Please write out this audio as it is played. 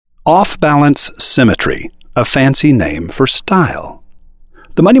Off-balance symmetry, a fancy name for style.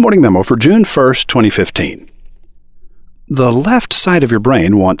 The Monday Morning Memo for June 1st, 2015. The left side of your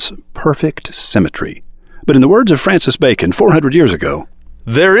brain wants perfect symmetry. But in the words of Francis Bacon 400 years ago,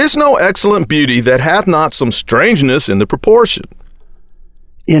 "There is no excellent beauty that hath not some strangeness in the proportion."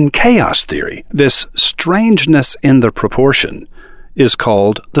 In chaos theory, this strangeness in the proportion is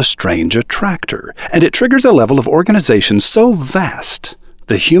called the strange attractor, and it triggers a level of organization so vast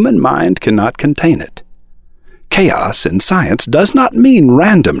the human mind cannot contain it. Chaos in science does not mean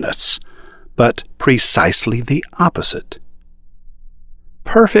randomness, but precisely the opposite.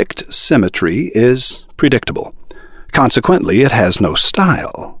 Perfect symmetry is predictable. Consequently, it has no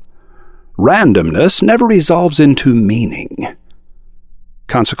style. Randomness never resolves into meaning.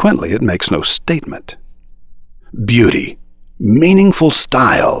 Consequently, it makes no statement. Beauty, meaningful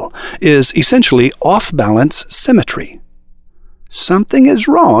style, is essentially off-balance symmetry. Something is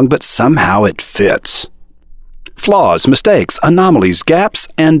wrong, but somehow it fits. Flaws, mistakes, anomalies, gaps,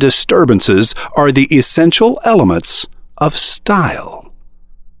 and disturbances are the essential elements of style.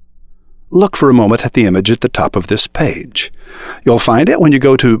 Look for a moment at the image at the top of this page. You'll find it when you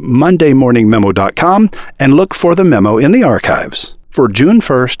go to mondaymorningmemo.com and look for the memo in the archives for June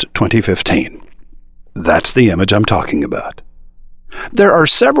 1st, 2015. That's the image I'm talking about. There are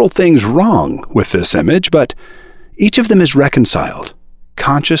several things wrong with this image, but each of them is reconciled,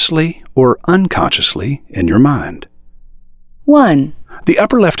 consciously or unconsciously, in your mind. 1. The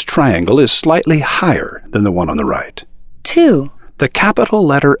upper left triangle is slightly higher than the one on the right. 2. The capital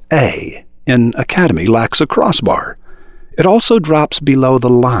letter A in Academy lacks a crossbar. It also drops below the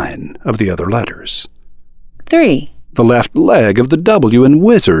line of the other letters. 3. The left leg of the W in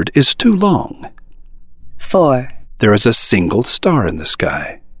Wizard is too long. 4. There is a single star in the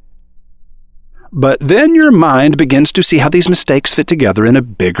sky. But then your mind begins to see how these mistakes fit together in a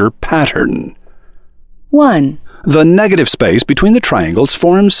bigger pattern. 1. The negative space between the triangles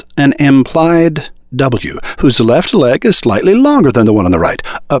forms an implied W, whose left leg is slightly longer than the one on the right,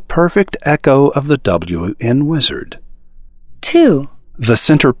 a perfect echo of the W in Wizard. 2. The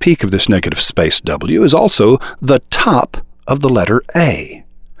center peak of this negative space W is also the top of the letter A,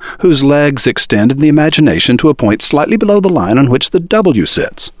 whose legs extend in the imagination to a point slightly below the line on which the W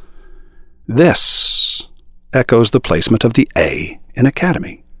sits. This echoes the placement of the A in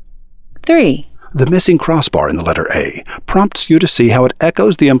Academy. 3. The missing crossbar in the letter A prompts you to see how it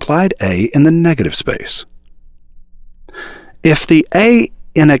echoes the implied A in the negative space. If the A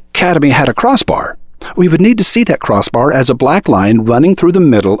in Academy had a crossbar, we would need to see that crossbar as a black line running through the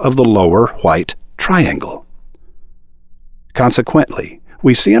middle of the lower white triangle. Consequently,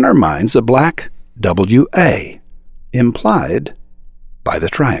 we see in our minds a black WA, implied by the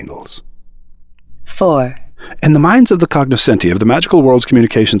triangles. 4. In the minds of the cognoscenti of the Magical Worlds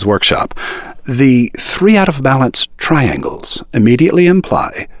Communications Workshop, the 3 out-of-balance triangles immediately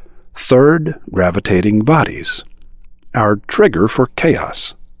imply third gravitating bodies, our trigger for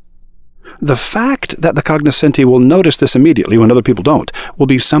chaos. The fact that the cognoscenti will notice this immediately when other people don't will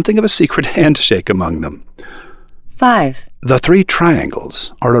be something of a secret handshake among them. 5. The 3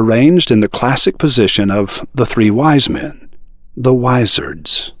 triangles are arranged in the classic position of the 3 wise men, the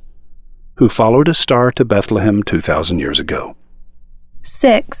Wizards, who followed a star to Bethlehem 2,000 years ago.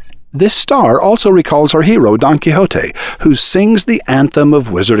 6. This star also recalls our hero, Don Quixote, who sings the anthem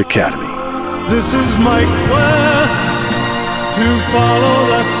of Wizard Academy. This is my quest to follow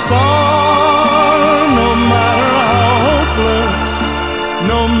that star, no matter how hopeless,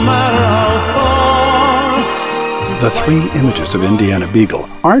 no matter how far. The 3 images of Indiana Beagle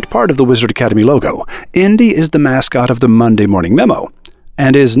aren't part of the Wizard Academy logo. Indy is the mascot of the Monday Morning Memo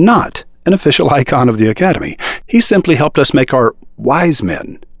and is not an official icon of the Academy. He simply helped us make our wise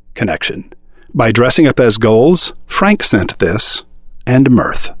men connection. By dressing up as goals, Frank sent this, and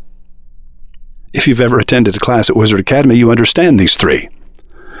mirth. If you've ever attended a class at Wizard Academy, you understand these 3.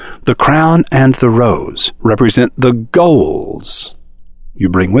 The crown and the rose represent the goals you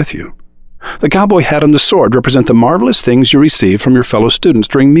bring with you. The cowboy hat and the sword represent the marvelous things you receive from your fellow students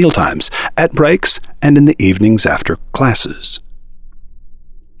during mealtimes, at breaks, and in the evenings after classes.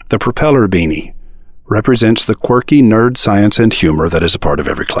 The propeller beanie represents the quirky nerd science and humor that is a part of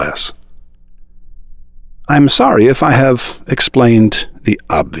every class. I'm sorry if I have explained the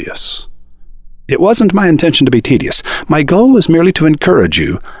obvious. It wasn't my intention to be tedious. My goal was merely to encourage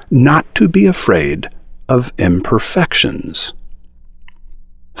you not to be afraid of imperfections.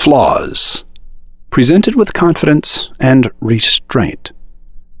 Flaws, presented with confidence and restraint,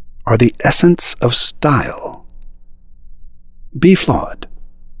 are the essence of style. Be flawed.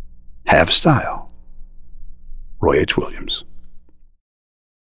 Have style. Roy H. Williams.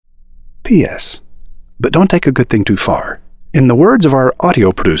 P.S. But don't take a good thing too far. In the words of our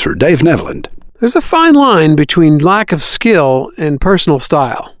audio producer, Dave Neveland, there's a fine line between lack of skill and personal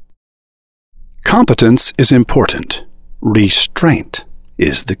style. Competence is important. Restraint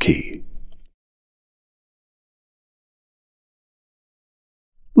is the key.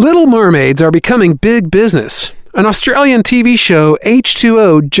 Little Mermaids are becoming big business. An Australian TV show,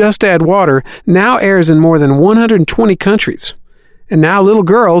 H2O Just Add Water, now airs in more than 120 countries. And now little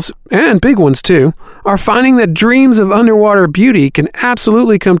girls, and big ones too, are finding that dreams of underwater beauty can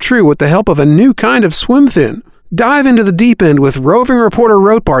absolutely come true with the help of a new kind of swim fin. Dive into the deep end with roving reporter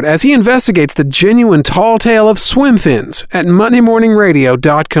Rotbart as he investigates the genuine tall tale of swim fins at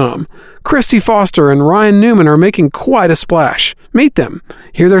MondayMorningRadio.com. Christy Foster and Ryan Newman are making quite a splash. Meet them,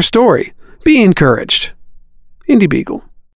 hear their story, be encouraged. Indie Beagle.